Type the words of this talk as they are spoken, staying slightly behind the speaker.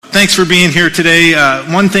thanks for being here today.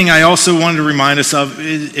 One thing I also wanted to remind us of,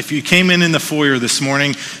 is if you came in the foyer this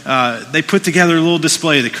morning, they put together a little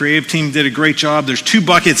display. The creative team did a great job. There's 2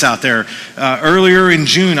 buckets out there. Earlier in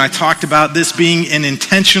June, I talked about this being an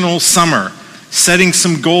intentional summer, setting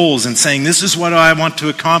some goals and saying, this is what I want to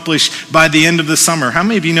accomplish by the end of the summer. How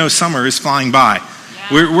many of you know summer is flying by?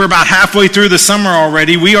 We're about halfway through the summer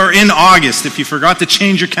already. We are in August. If you forgot to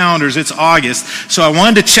change your calendars, it's August. So I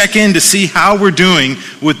wanted to check in to see how we're doing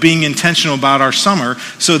with being intentional about our summer.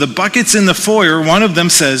 So the buckets in the foyer, one of them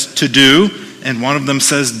says to do, and one of them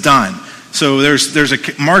says done. So there's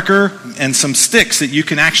a marker and some sticks that you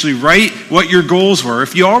can actually write what your goals were.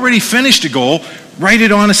 If you already finished a goal, write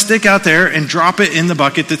it on a stick out there and drop it in the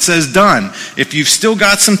bucket that says done. If you've still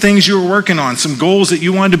got some things you were working on, some goals that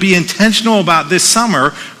you wanted to be intentional about this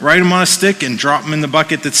summer, write them on a stick and drop them in the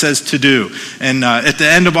bucket that says to do. And at the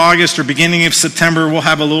end of August or beginning of September, we'll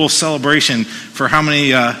have a little celebration for how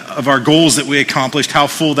many of our goals that we accomplished, how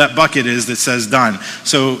full that bucket is that says done.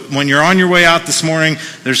 So when you're on your way out this morning,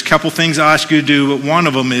 there's a couple things I ask you to do, but one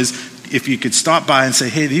of them is if you could stop by and say,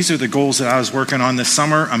 hey, these are the goals that I was working on this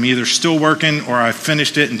summer. I'm either still working or I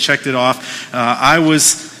finished it and checked it off. I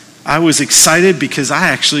was excited because I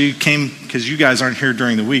actually came, because you guys aren't here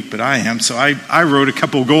during the week, but I am. So I wrote a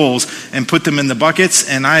couple goals and put them in the buckets,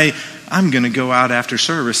 and I'm going to go out after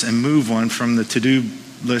service and move one from the to-do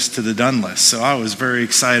list to the done list. So I was very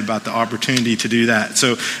excited about the opportunity to do that.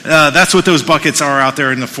 So that's what those buckets are out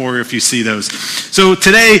there in the foyer if you see those. So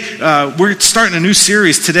today, we're starting a new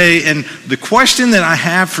series today, and the question that I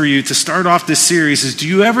have for you to start off this series is, do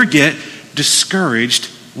you ever get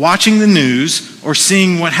discouraged watching the news or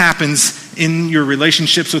seeing what happens in your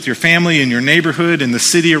relationships with your family, in your neighborhood, in the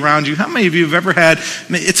city around you? How many of you have ever had,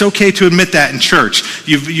 it's okay to admit that in church,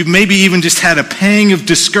 you've maybe even just had a pang of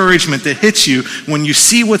discouragement that hits you when you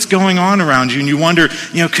see what's going on around you and you wonder,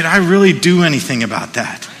 could I really do anything about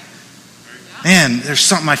that? Man, there's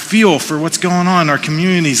something I feel for what's going on in our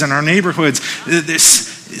communities and our neighborhoods.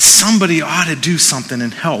 Somebody ought to do something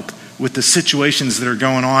and help with the situations that are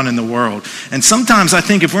going on in the world. And sometimes I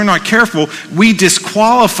think if we're not careful, we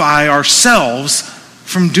disqualify ourselves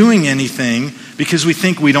from doing anything because we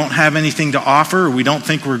think we don't have anything to offer, or we don't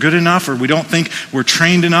think we're good enough, or we don't think we're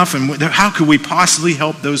trained enough, and how could we possibly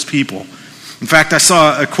help those people? In fact, I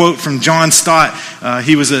saw a quote from John Stott.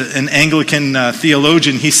 He was an Anglican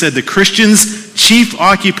theologian. He said, the Christian's chief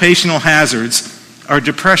occupational hazards are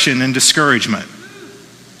depression and discouragement.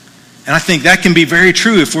 And I think that can be very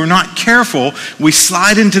true. If we're not careful, we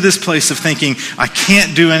slide into this place of thinking, I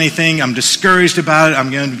can't do anything, I'm discouraged about it, I'm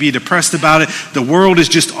going to be depressed about it, the world is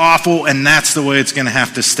just awful, and that's the way it's going to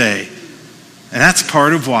have to stay. And that's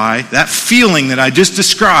part of why, that feeling that I just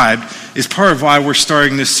described is part of why we're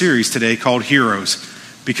starting this series today called Heroes.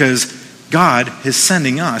 Because God is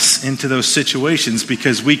sending us into those situations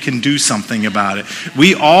because we can do something about it.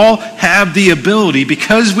 We all have the ability,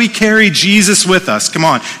 because we carry Jesus with us. Come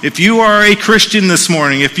on, if you are a Christian this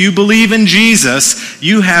morning, if you believe in Jesus,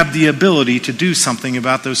 you have the ability to do something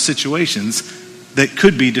about those situations that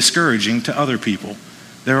could be discouraging to other people.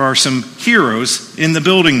 There are some heroes in the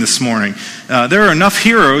building this morning. There are enough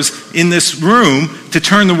heroes in this room to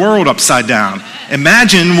turn the world upside down.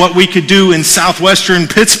 Imagine what we could do in southwestern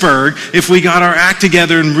Pittsburgh if we got our act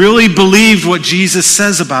together and really believed what Jesus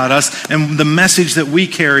says about us and the message that we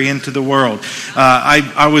carry into the world.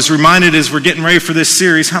 I was reminded as we're getting ready for this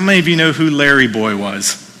series, how many of you know who Larry Boy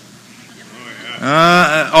was?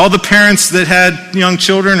 All the parents that had young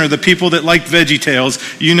children or the people that liked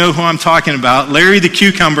VeggieTales, you know who I'm talking about. Larry the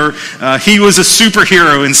Cucumber, he was a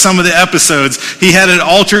superhero in some of the episodes. He had an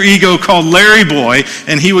alter ego called Larry Boy,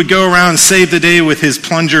 and he would go around and save the day with his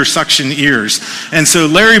plunger suction ears. And so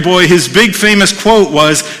Larry Boy, his big famous quote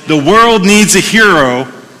was, "The world needs a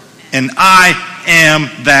hero, and I am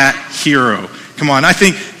that hero." Come on, I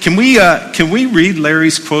think, can we read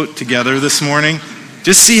Larry's quote together this morning?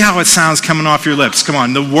 Just see how it sounds coming off your lips. Come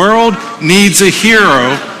on. The world needs a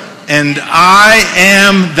hero, and I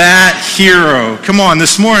am that hero. Come on.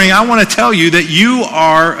 This morning, I want to tell you that you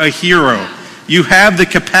are a hero. You have the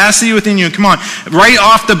capacity within you. Come on. Right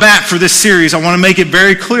off the bat for this series, I want to make it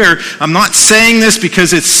very clear. I'm not saying this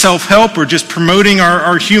because it's self-help or just promoting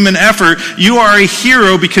our human effort. You are a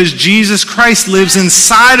hero because Jesus Christ lives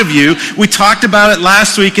inside of you. We talked about it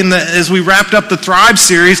last week as we wrapped up the Thrive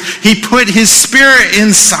series. He put His Spirit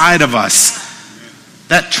inside of us.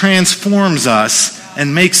 That transforms us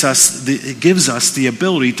and it gives us the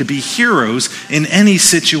ability to be heroes in any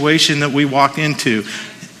situation that we walk into.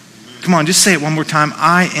 Come on, just say it one more time.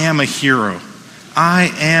 I am a hero.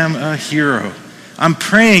 I am a hero. I'm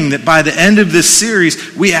praying that by the end of this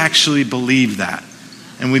series, we actually believe that.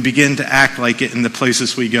 and we begin to act like it in the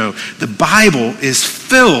places we go. The Bible is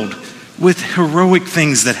filled with heroic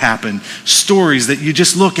things that happen, stories that you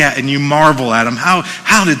just look at and you marvel at them.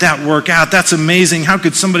 How did that work out? That's amazing. How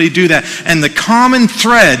could somebody do that? And the common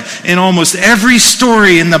thread in almost every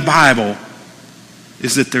story in the Bible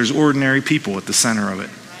is that there's ordinary people at the center of it.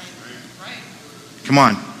 Come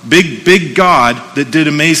on. Big God that did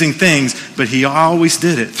amazing things, but he always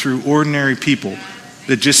did it through ordinary people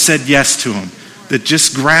that just said yes to him, that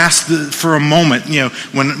just grasped for a moment. You know,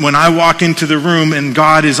 when I walk into the room and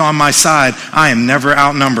God is on my side, I am never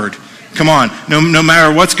outnumbered. Come on, no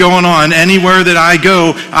matter what's going on, anywhere that I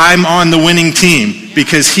go, I'm on the winning team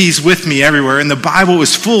because he's with me everywhere. And the Bible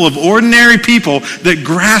is full of ordinary people that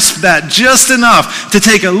grasp that just enough to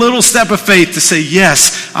take a little step of faith to say,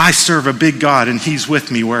 yes, I serve a big God and he's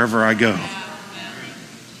with me wherever I go.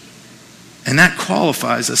 And that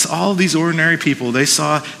qualifies us. All of these ordinary people, they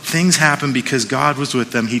saw things happen because God was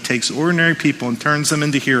with them. He takes ordinary people and turns them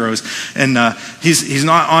into heroes. And he's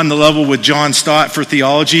not on the level with John Stott for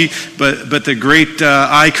theology, but the great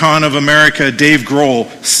icon of America, Dave Grohl,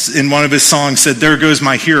 in one of his songs said, "There goes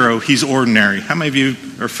my hero, he's ordinary." How many of you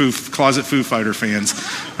are closet Foo Fighter fans?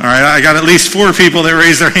 All right, I got at least 4 people that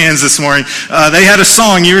raised their hands this morning. They had a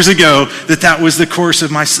song years ago that was the chorus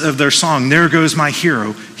of their song. "There goes my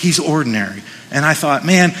hero, he's ordinary." And I thought,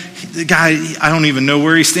 man, the guy, I don't even know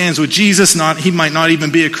where he stands with Jesus. He might not even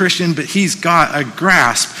be a Christian, but he's got a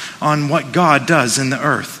grasp on what God does in the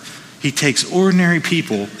earth. He takes ordinary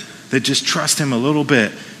people that just trust him a little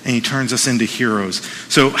bit, and he turns us into heroes.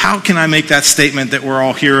 So how can I make that statement that we're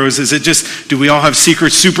all heroes? Is it just, do we all have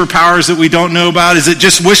secret superpowers that we don't know about? Is it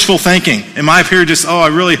just wishful thinking? Am I up here just, I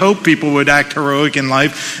really hope people would act heroic in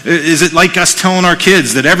life? Is it like us telling our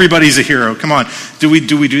kids that everybody's a hero? Come on. Do we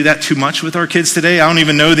do that too much with our kids today? I don't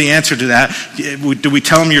even know the answer to that. Do we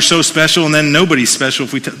tell them you're so special and then nobody's special?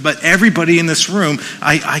 But everybody in this room,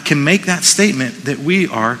 I can make that statement that we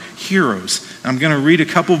are heroes. I'm going to read a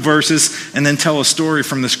couple verses and then tell a story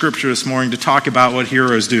from the scripture this morning to talk about what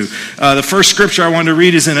heroes do. The first scripture I wanted to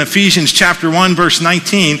read is in Ephesians chapter 1, verse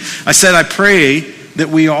 19. I said, I pray that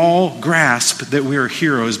we all grasp that we are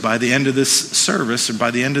heroes by the end of this service or by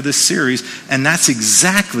the end of this series. And that's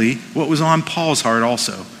exactly what was on Paul's heart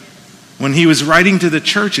also. When he was writing to the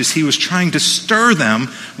churches, he was trying to stir them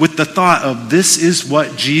with the thought of this is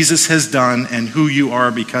what Jesus has done and who you are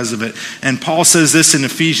because of it. And Paul says this in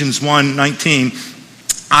Ephesians 1:19,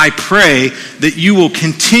 I pray that you will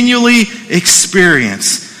continually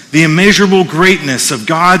experience the immeasurable greatness of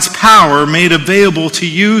God's power made available to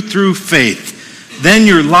you through faith. Then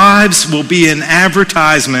your lives will be an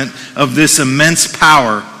advertisement of this immense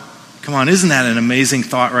power. Come on, isn't that an amazing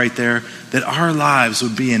thought right there? That our lives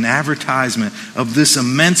would be an advertisement of this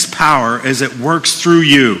immense power as it works through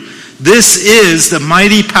you. This is the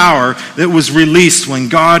mighty power that was released when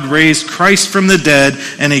God raised Christ from the dead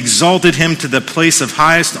and exalted him to the place of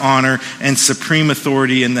highest honor and supreme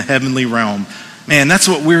authority in the heavenly realm. Man, that's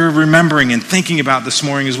what we're remembering and thinking about this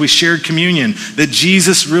morning as we shared communion, that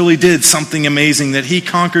Jesus really did something amazing, that he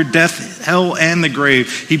conquered death, hell, and the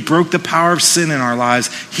grave. He broke the power of sin in our lives.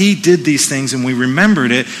 He did these things and we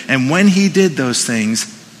remembered it. And when he did those things,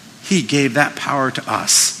 he gave that power to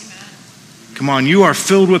us. Come on, you are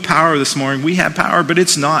filled with power this morning. We have power, but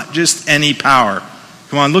it's not just any power.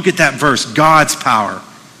 Come on, look at that verse, God's power.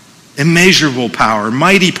 Immeasurable power,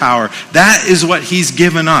 mighty power. That is what he's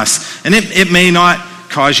given us. And it may not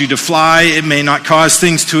cause you to fly, it may not cause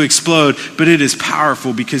things to explode, but it is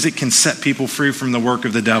powerful because it can set people free from the work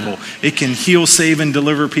of the devil. It can heal, save, and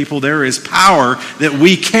deliver people. There is power that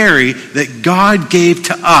we carry that God gave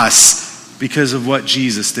to us because of what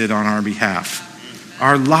Jesus did on our behalf.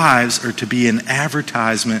 Our lives are to be an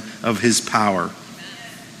advertisement of his power.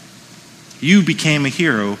 You became a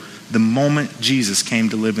hero the moment Jesus came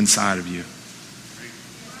to live inside of you.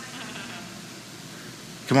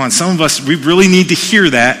 Come on, some of us, we really need to hear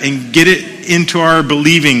that and get it into our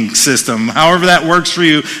believing system. However that works for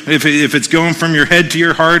you, if it's going from your head to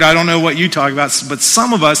your heart, I don't know what you talk about, but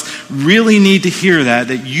some of us really need to hear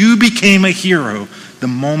that you became a hero the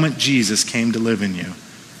moment Jesus came to live in you.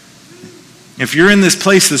 If you're in this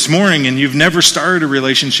place this morning and you've never started a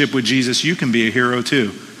relationship with Jesus, you can be a hero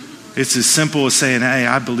too. It's as simple as saying, hey,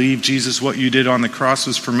 I believe, Jesus, what you did on the cross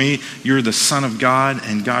was for me. You're the Son of God,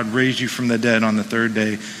 and God raised you from the dead on the third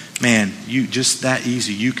day. Man, you just that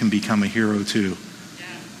easy, you can become a hero too.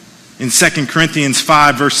 In 2 Corinthians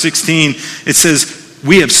 5, verse 16, it says,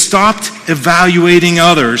 we have stopped evaluating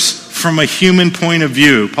others from a human point of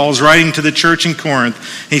view. Paul's writing to the church in Corinth.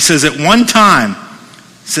 He says, at one time,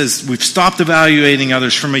 says we've stopped evaluating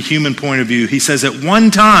others from a human point of view. He says at one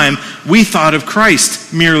time we thought of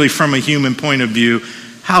Christ merely from a human point of view.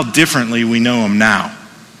 How differently we know him now.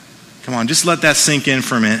 Come on, just let that sink in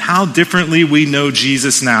for a minute. How differently we know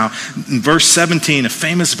Jesus now. In verse 17, a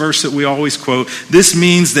famous verse that we always quote, this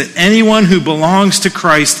means that anyone who belongs to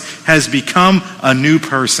Christ has become a new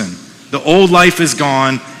person. The old life is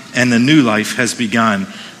gone and the new life has begun.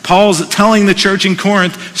 Paul's telling the church in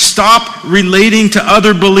Corinth, stop relating to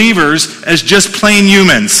other believers as just plain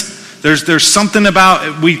humans. There's something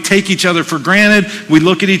about, we take each other for granted. We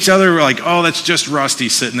look at each other, we're like, oh, that's just Rusty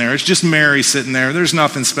sitting there. It's just Mary sitting there. There's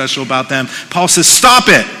nothing special about them. Paul says, stop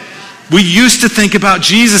it. We used to think about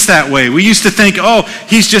Jesus that way. We used to think, oh,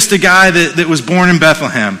 he's just a guy that was born in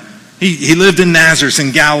Bethlehem. He lived in Nazareth in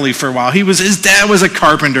Galilee for a while. His dad was a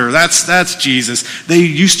carpenter. That's Jesus. They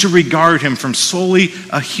used to regard him from solely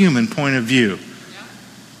a human point of view.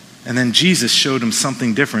 And then Jesus showed them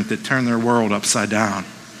something different that turned their world upside down.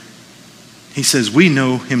 He says, we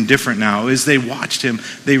know him different now. As they watched him,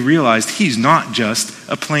 they realized he's not just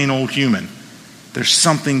a plain old human. There's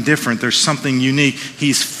something different. There's something unique.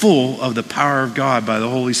 He's full of the power of God by the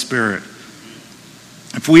Holy Spirit.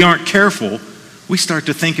 If we aren't careful, we start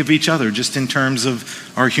to think of each other just in terms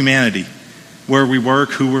of our humanity. Where we work,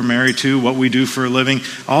 who we're married to, what we do for a living.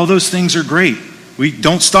 All those things are great. We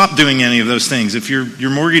don't stop doing any of those things. If your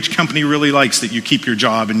mortgage company really likes that you keep your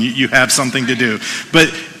job and you have something to do.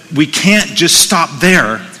 But we can't just stop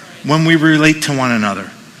there when we relate to one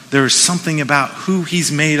another. There is something about who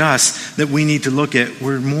he's made us that we need to look at.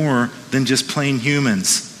 We're more than just plain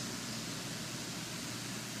humans.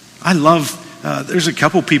 I love, there's a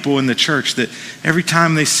couple people in the church that every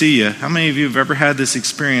time they see you, how many of you have ever had this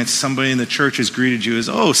experience? Somebody in the church has greeted you as,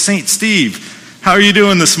 oh, Saint Steve, how are you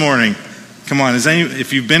doing this morning? Come on,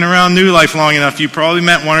 if you've been around New Life long enough, you probably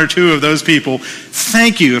met one or two of those people.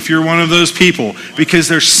 Thank you if you're one of those people, because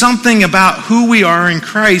there's something about who we are in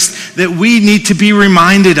Christ that we need to be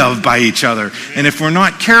reminded of by each other. And if we're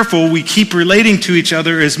not careful, we keep relating to each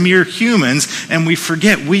other as mere humans, and we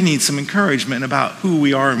forget we need some encouragement about who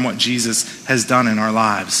we are and what Jesus has done in our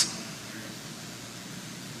lives.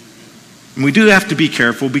 And we do have to be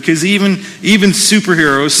careful, because even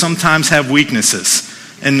superheroes sometimes have weaknesses.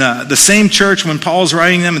 And the same church, when Paul's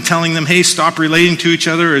writing them and telling them, hey, stop relating to each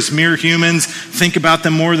other as mere humans, think about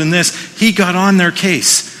them more than this, he got on their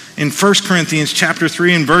case. In 1 Corinthians chapter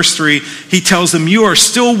 3 and verse 3, he tells them, you are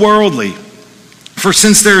still worldly. For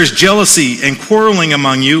since there is jealousy and quarreling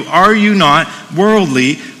among you, are you not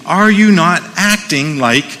worldly? Are you not acting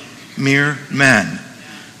like mere men?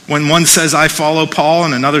 When one says, I follow Paul,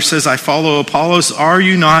 and another says, I follow Apollos, are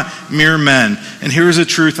you not mere men? And here's a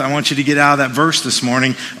truth I want you to get out of that verse this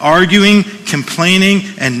morning. Arguing, complaining,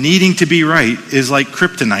 and needing to be right is like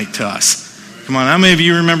kryptonite to us. Come on, how many of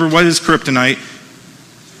you remember what is kryptonite?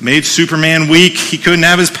 Made Superman weak. He couldn't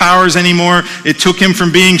have his powers anymore. It took him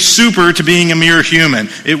from being super to being a mere human.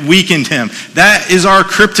 It weakened him. That is our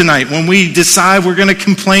kryptonite. When we decide we're going to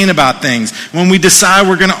complain about things. When we decide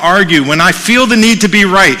we're going to argue. When I feel the need to be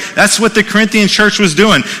right. That's what the Corinthian church was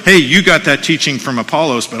doing. Hey, you got that teaching from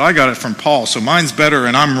Apollos, but I got it from Paul, so mine's better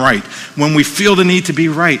and I'm right. When we feel the need to be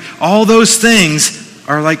right. All those things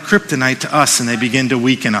are like kryptonite to us, and they begin to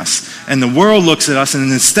weaken us. And the world looks at us,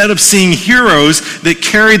 and instead of seeing heroes that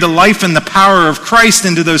carry the life and the power of Christ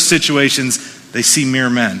into those situations, they see mere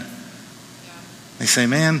men. They say,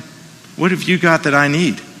 man, what have you got that I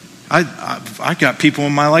need? I got people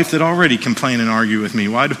in my life that already complain and argue with me.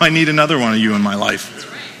 Why do I need another one of you in my life?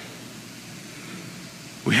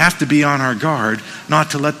 We have to be on our guard not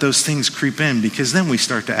to let those things creep in, because then we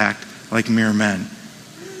start to act like mere men.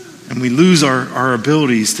 And we lose our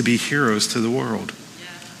abilities to be heroes to the world.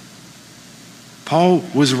 Paul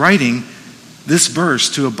was writing this verse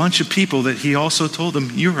to a bunch of people that he also told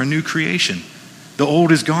them, you're a new creation. The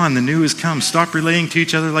old is gone, the new has come. Stop relating to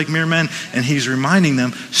each other like mere men. And he's reminding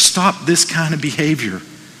them, stop this kind of behavior,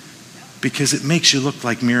 because it makes you look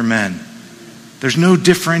like mere men. There's no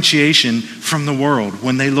differentiation from the world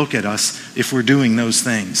when they look at us if we're doing those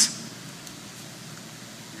things.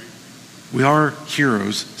 We are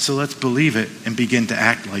heroes, so let's believe it and begin to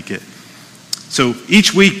act like it. So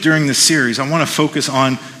each week during this series, I want to focus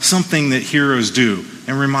on something that heroes do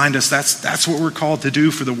and remind us that's what we're called to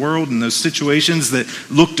do for the world in those situations that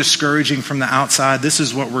look discouraging from the outside. This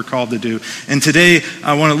is what we're called to do. And today,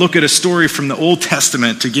 I want to look at a story from the Old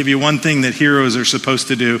Testament to give you one thing that heroes are supposed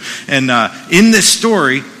to do. And in this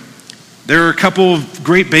story, there are a couple of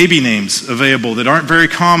great baby names available that aren't very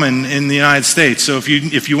common in the United States. So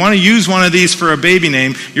if you want to use one of these for a baby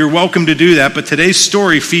name, you're welcome to do that. But today's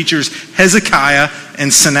story features Hezekiah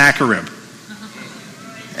and Sennacherib.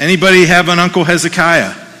 Anybody have an Uncle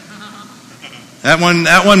Hezekiah? That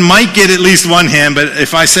one might get at least one hand, but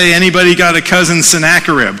if I say anybody got a cousin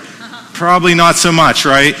Sennacherib, probably not so much,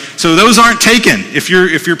 right? So those aren't taken. If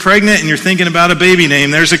you're pregnant and you're thinking about a baby name,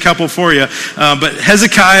 there's a couple for you. But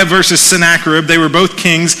Hezekiah versus Sennacherib, they were both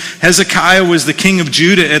kings. Hezekiah was the king of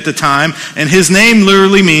Judah at the time, and his name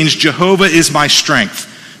literally means Jehovah is my strength.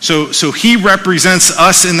 So he represents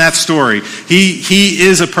us in that story. He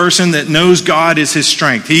is a person that knows God is his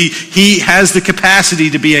strength. He has the capacity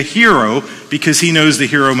to be a hero because he knows the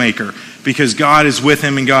hero maker, because God is with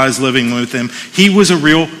him and God is living with him. He was a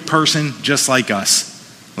real person just like us.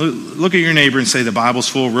 Look at your neighbor and say, the Bible's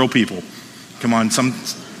full of real people. Come on,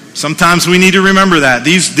 sometimes we need to remember that.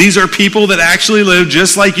 These are people that actually lived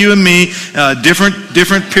just like you and me,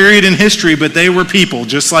 different period in history, but they were people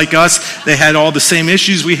just like us. They had all the same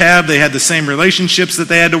issues we have. They had the same relationships that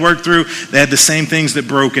they had to work through. They had the same things that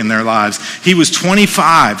broke in their lives. He was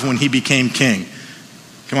 25 when he became king.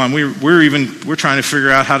 Come on, we're trying to figure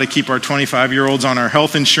out how to keep our 25-year-olds on our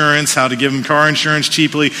health insurance, how to give them car insurance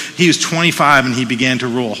cheaply. He was 25 and he began to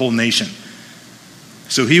rule a whole nation.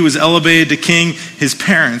 So he was elevated to king. His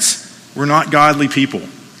parents were not godly people.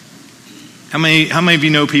 How many of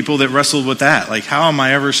you know people that wrestled with that? Like, how am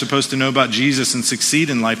I ever supposed to know about Jesus and succeed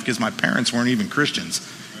in life because my parents weren't even Christians?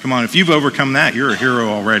 Come on, if you've overcome that, you're a hero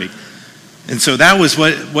already. And so that was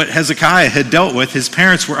what Hezekiah had dealt with. His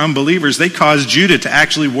parents were unbelievers. They caused Judah to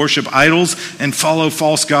actually worship idols and follow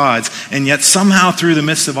false gods. And yet somehow through the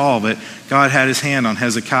midst of all of it, God had his hand on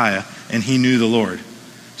Hezekiah and he knew the Lord.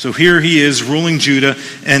 So here he is ruling Judah,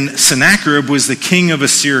 and Sennacherib was the king of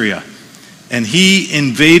Assyria. And he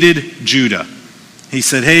invaded Judah. He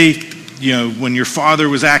said, hey, when your father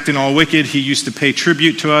was acting all wicked, he used to pay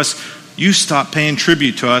tribute to us. You stop paying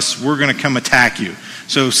tribute to us, we're going to come attack you.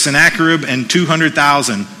 So Sennacherib and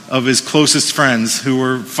 200,000 of his closest friends who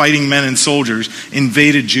were fighting men and soldiers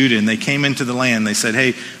invaded Judah, and they came into the land. They said,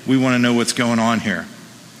 hey, we want to know what's going on here.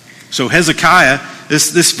 So Hezekiah,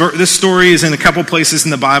 this story is in a couple places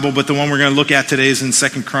in the Bible, but the one we're going to look at today is in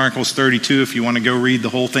 2 Chronicles 32 if you want to go read the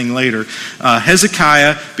whole thing later.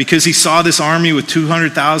 Hezekiah, because he saw this army with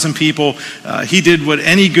 200,000 people, he did what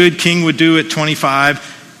any good king would do at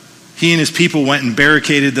 25. He and his people went and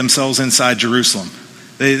barricaded themselves inside Jerusalem.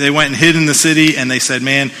 They went and hid in the city, and they said,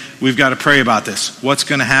 man, we've got to pray about this. What's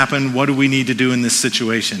going to happen? What do we need to do in this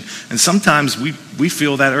situation? And sometimes we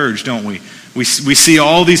feel that urge, don't we? We see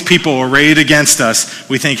all these people arrayed against us.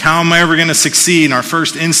 We think, how am I ever going to succeed? And our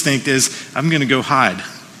first instinct is, I'm going to go hide.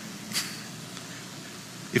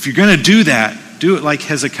 If you're going to do that, do it like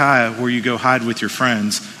Hezekiah, where you go hide with your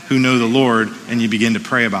friends who know the Lord, and you begin to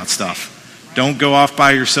pray about stuff. Don't go off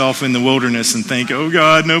by yourself in the wilderness and think, oh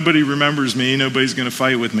God, nobody remembers me. Nobody's going to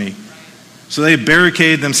fight with me. So they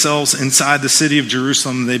barricaded themselves inside the city of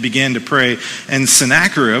Jerusalem. They began to pray. And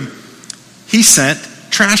Sennacherib, he sent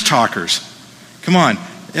trash talkers. Come on.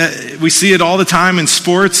 We see it all the time in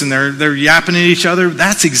sports, and they're yapping at each other.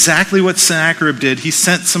 That's exactly what Sennacherib did. He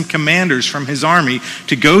sent some commanders from his army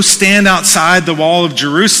to go stand outside the wall of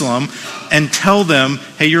Jerusalem and tell them,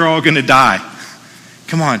 hey, you're all going to die.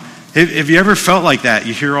 Come on. Have you ever felt like that?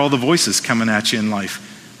 You hear all the voices coming at you in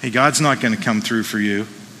life. Hey, God's not going to come through for you.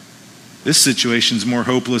 This situation's more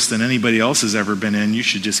hopeless than anybody else has ever been in. You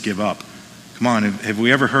should just give up. Come on, have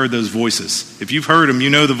we ever heard those voices? If you've heard them,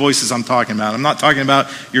 you know the voices I'm talking about. I'm not talking about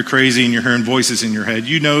you're crazy and you're hearing voices in your head.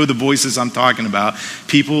 You know the voices I'm talking about.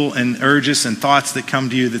 People and urges and thoughts that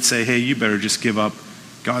come to you that say, hey, you better just give up.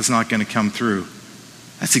 God's not going to come through.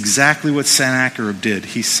 That's exactly what Sennacherib did.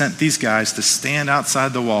 He sent these guys to stand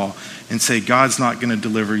outside the wall and say, God's not going to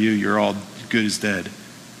deliver you. You're all good as dead.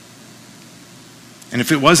 And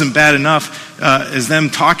if it wasn't bad enough, as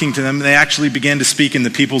them talking to them, they actually began to speak in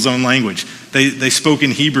the people's own language. They spoke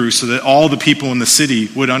in Hebrew so that all the people in the city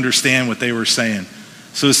would understand what they were saying.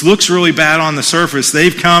 So this looks really bad on the surface.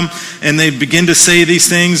 They've come and they begin to say these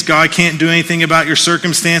things. God can't do anything about your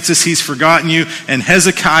circumstances. He's forgotten you. And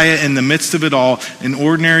Hezekiah, in the midst of it all, an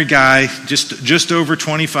ordinary guy, just over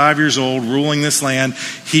 25 years old, ruling this land,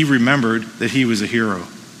 he remembered that he was a hero.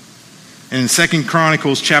 And in 2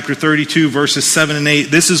 Chronicles chapter 32, verses 7 and 8,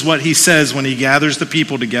 this is what he says when he gathers the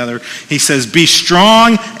people together. He says, be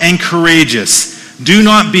strong and courageous. Do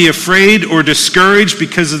not be afraid or discouraged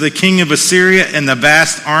because of the king of Assyria and the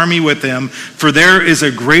vast army with him, for there is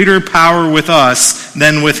a greater power with us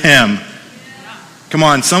than with him. Come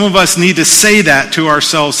on, some of us need to say that to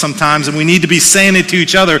ourselves sometimes, and we need to be saying it to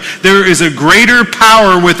each other. There is a greater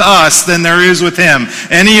power with us than there is with him.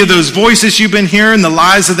 Any of those voices you've been hearing, the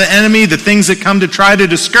lies of the enemy, the things that come to try to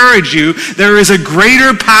discourage you, there is a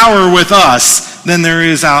greater power with us than there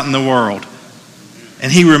is out in the world.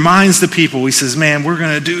 And he reminds the people, he says, man, we're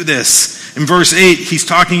going to do this. In verse 8, he's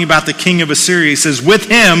talking about the king of Assyria. He says, with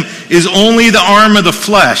him is only the arm of the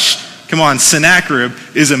flesh. Come on, Sennacherib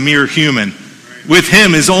is a mere human. With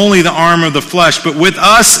him is only the arm of the flesh. But with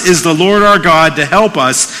us is the Lord our God to help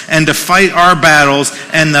us and to fight our battles.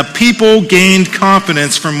 And the people gained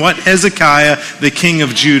confidence from what Hezekiah, the king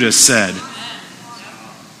of Judah, said.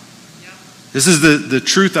 This is the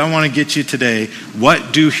truth I want to get you today.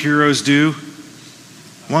 What do heroes do?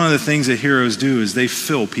 One of the things that heroes do is they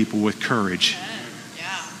fill people with courage.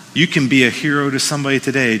 You can be a hero to somebody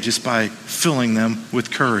today just by filling them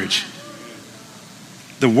with courage.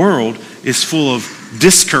 The world is full of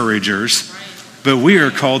discouragers, but we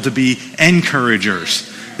are called to be encouragers.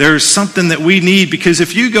 There's something that we need, because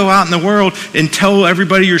if you go out in the world and tell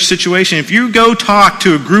everybody your situation, if you go talk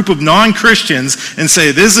to a group of non-Christians and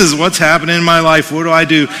say, this is what's happening in my life, what do I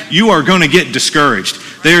do? You are going to get discouraged.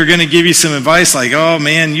 They are going to give you some advice like, oh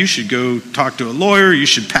man, you should go talk to a lawyer, you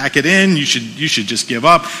should pack it in, you should just give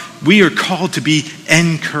up. We are called to be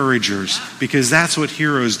encouragers, because that's what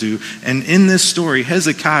heroes do. And in this story,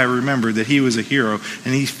 Hezekiah remembered that he was a hero,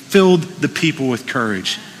 and he filled the people with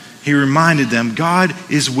courage. He reminded them, God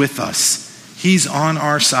is with us. He's on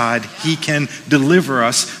our side. He can deliver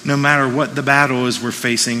us no matter what the battle is we're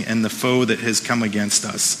facing and the foe that has come against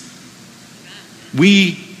us.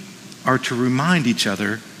 We are to remind each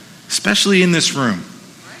other, especially in this room.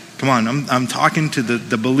 Come on, I'm talking to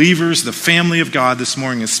the believers, the family of God this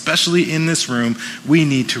morning, especially in this room. We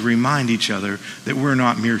need to remind each other that we're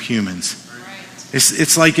not mere humans.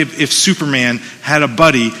 It's like if Superman had a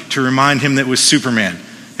buddy to remind him that was Superman.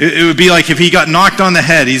 It would be like if he got knocked on the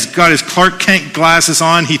head. He's got his Clark Kent glasses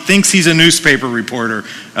on. He thinks he's a newspaper reporter.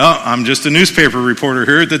 Oh, I'm just a newspaper reporter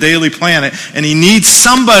here at the Daily Planet. And he needs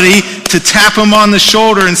somebody to tap him on the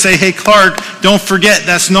shoulder and say, hey, Clark, don't forget,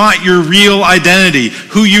 that's not your real identity.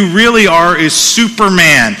 Who you really are is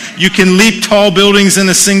Superman. You can leap tall buildings in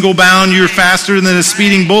a single bound. You're faster than a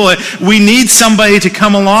speeding bullet. We need somebody to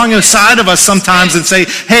come alongside of us sometimes and say,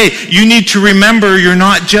 hey, you need to remember you're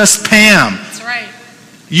not just Pam.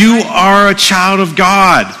 You are a child of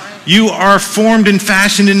God. You are formed and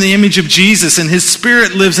fashioned in the image of Jesus, and His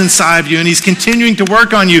Spirit lives inside of you, and He's continuing to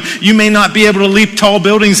work on you. You may not be able to leap tall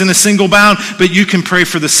buildings in a single bound, but you can pray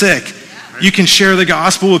for the sick. You can share the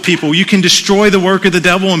gospel with people. You can destroy the work of the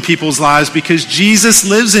devil in people's lives because Jesus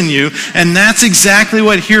lives in you, and that's exactly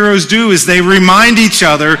what heroes do, is they remind each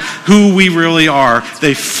other who we really are.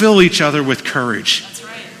 They fill each other with courage.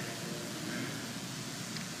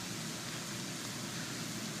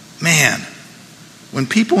 Man, when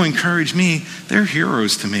people encourage me, they're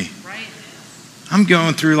heroes to me. Right. I'm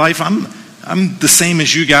going through life. I'm the same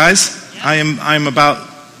as you guys. Yeah. I'm about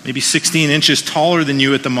maybe 16 inches taller than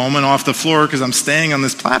you at the moment off the floor because I'm staying on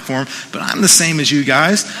this platform, but I'm the same as you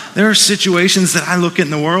guys. There are situations that I look at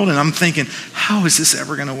in the world and I'm thinking, how is this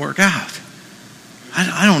ever going to work out?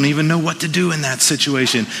 I don't even know what to do in that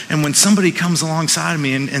situation. And when somebody comes alongside of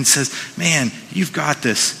me and says, man, you've got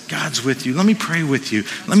this. God's with you. Let me pray with you.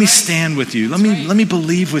 Let me stand with you. Let me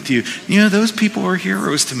believe with you. You know, those people are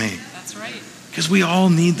heroes to me. That's right. Because we all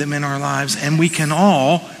need them in our lives, and we can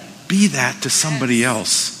all be that to somebody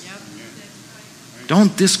else. Yep.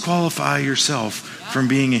 Don't disqualify yourself from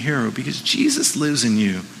being a hero, because Jesus lives in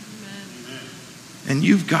you. And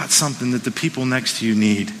you've got something that the people next to you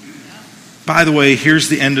need. By the way, here's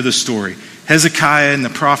the end of the story. Hezekiah and the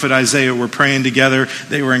prophet Isaiah were praying together.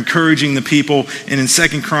 They were encouraging the people. And in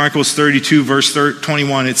 2 Chronicles 32, verse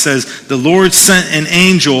 21, it says, the Lord sent an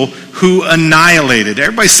angel who annihilated.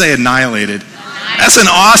 Everybody say annihilated. That's an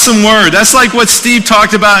awesome word. That's like what Steve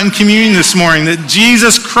talked about in communion this morning, that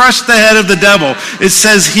Jesus crushed the head of the devil. It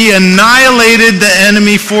says he annihilated the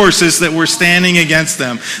enemy forces that were standing against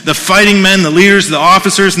them. The fighting men, the leaders, the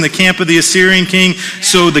officers in the camp of the Assyrian king.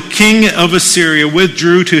 So the king of Assyria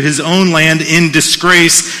withdrew to his own land in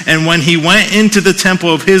disgrace. And when he went into the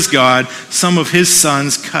temple of his God, some of his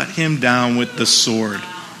sons cut him down with the sword.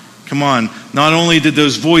 Come on. Not only did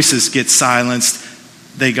those voices get silenced,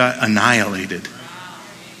 they got annihilated.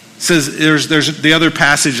 Says there's the other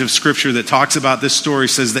passage of scripture that talks about this story,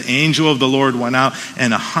 says the angel of the Lord went out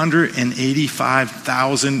and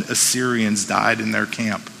 185,000 Assyrians died in their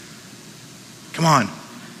camp. Come on.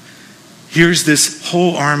 Here's this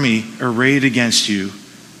whole army arrayed against you,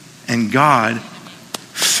 and God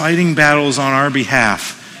fighting battles on our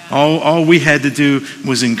behalf. All we had to do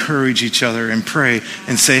was encourage each other and pray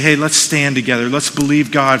and say, hey, let's stand together. Let's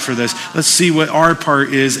believe God for this. Let's see what our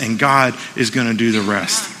part is, and God is going to do the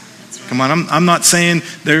rest. Come on, I'm not saying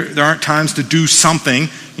there aren't times to do something.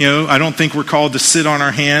 I don't think we're called to sit on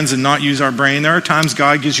our hands and not use our brain. There are times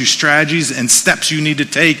God gives you strategies and steps you need to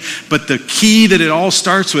take, but the key that it all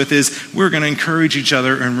starts with is we're going to encourage each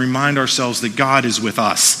other and remind ourselves that God is with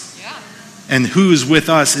us. Yeah. And who is with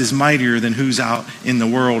us is mightier than who's out in the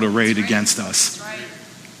world arrayed against us. That's right.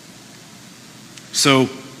 So,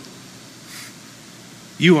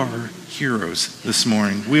 you are heroes this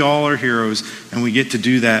morning. We all are heroes, and we get to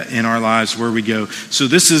do that in our lives where we go. So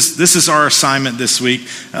this is our assignment this week.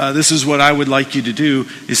 This is what I would like you to do,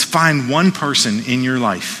 is find one person in your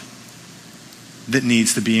life that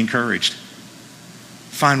needs to be encouraged.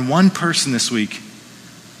 Find one person this week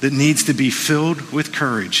that needs to be filled with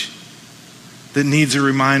courage, that needs a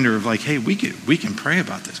reminder of hey, we can pray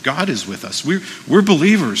about this. God is with us. We're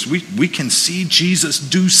believers. We can see Jesus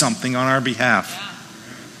do something on our behalf.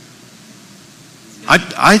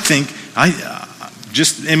 I think,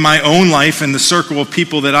 just in my own life and the circle of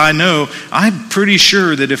people that I know, I'm pretty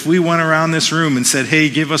sure that if we went around this room and said, hey,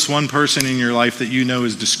 give us one person in your life that you know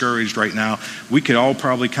is discouraged right now, we could all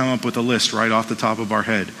probably come up with a list right off the top of our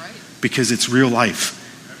head. Right. Because it's real life.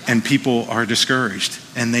 And people are discouraged.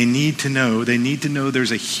 And they need to know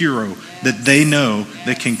there's a hero that they know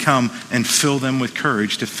that can come and fill them with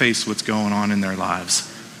courage to face what's going on in their lives.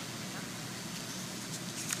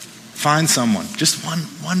 Find someone, just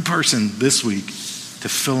one person this week to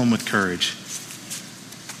fill them with courage.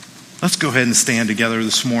 Let's go ahead and stand together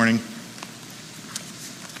this morning.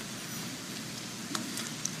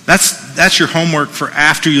 That's your homework for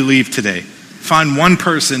after you leave today. Find one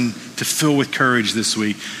person to fill with courage this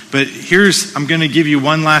week. But I'm going to give you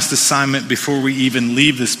one last assignment before we even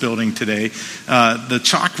leave this building today. The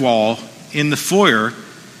chalk wall in the foyer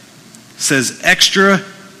says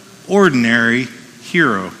extraordinary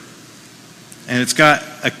hero. And it's got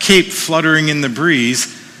a cape fluttering in the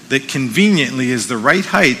breeze that conveniently is the right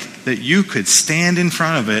height that you could stand in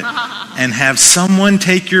front of it and have someone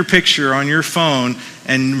take your picture on your phone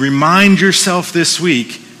and remind yourself this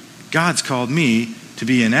week, God's called me to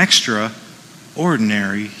be an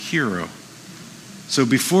extraordinary hero. So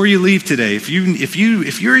before you leave today, if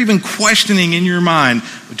you're even questioning in your mind,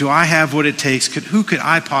 do I have what it takes? Who could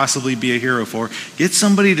I possibly be a hero for? Get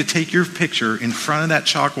somebody to take your picture in front of that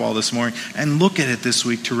chalk wall this morning and look at it this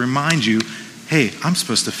week to remind you, hey, I'm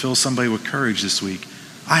supposed to fill somebody with courage this week.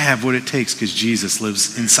 I have what it takes because Jesus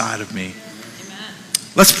lives inside of me.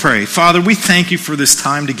 Let's pray. Father, we thank you for this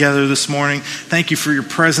time together this morning. Thank you for your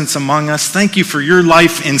presence among us. Thank you for your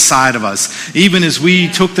life inside of us. Even as we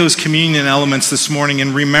took those communion elements this morning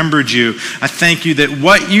and remembered you, I thank you that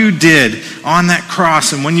what you did on that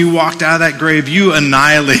cross and when you walked out of that grave, you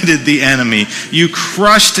annihilated the enemy. You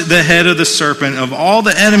crushed the head of the serpent. Of all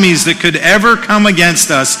the enemies that could ever come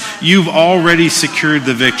against us, you've already secured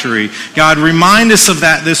the victory. God, remind us of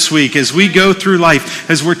that this week as we go through life,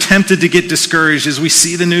 as we're tempted to get discouraged, as we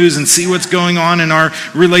see the news and see what's going on in our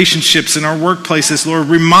relationships, in our workplaces. Lord,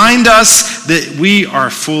 remind us that we are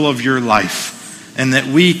full of your life and that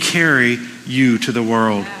we carry you to the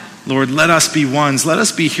world. Lord, let us be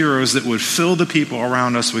heroes that would fill the people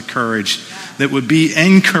around us with courage, that would be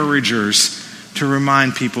encouragers to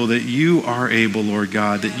remind people that you are able, Lord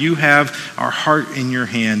God, that you have our heart in your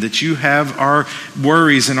hand, that you have our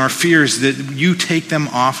worries and our fears, that you take them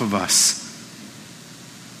off of us.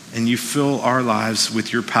 And you fill our lives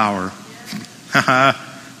with your power.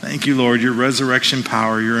 Thank you, Lord, your resurrection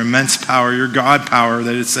power, your immense power, your God power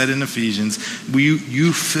that is said in Ephesians.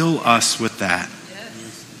 You fill us with that.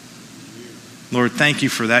 Lord, thank you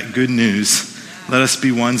for that good news. Let us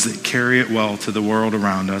be ones that carry it well to the world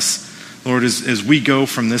around us. Lord, as we go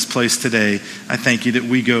from this place today, I thank you that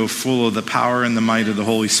we go full of the power and the might of the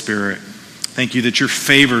Holy Spirit. Thank you that your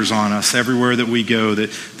favor's on us everywhere that we go,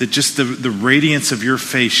 that just the radiance of your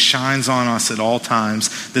face shines on us at all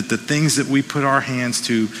times, that the things that we put our hands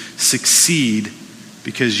to succeed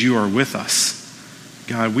because you are with us.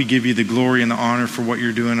 God, we give you the glory and the honor for what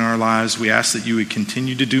you're doing in our lives. We ask that you would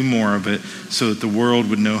continue to do more of it so that the world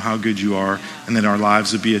would know how good you are and that our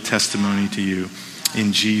lives would be a testimony to you.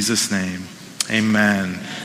 In Jesus' name, amen.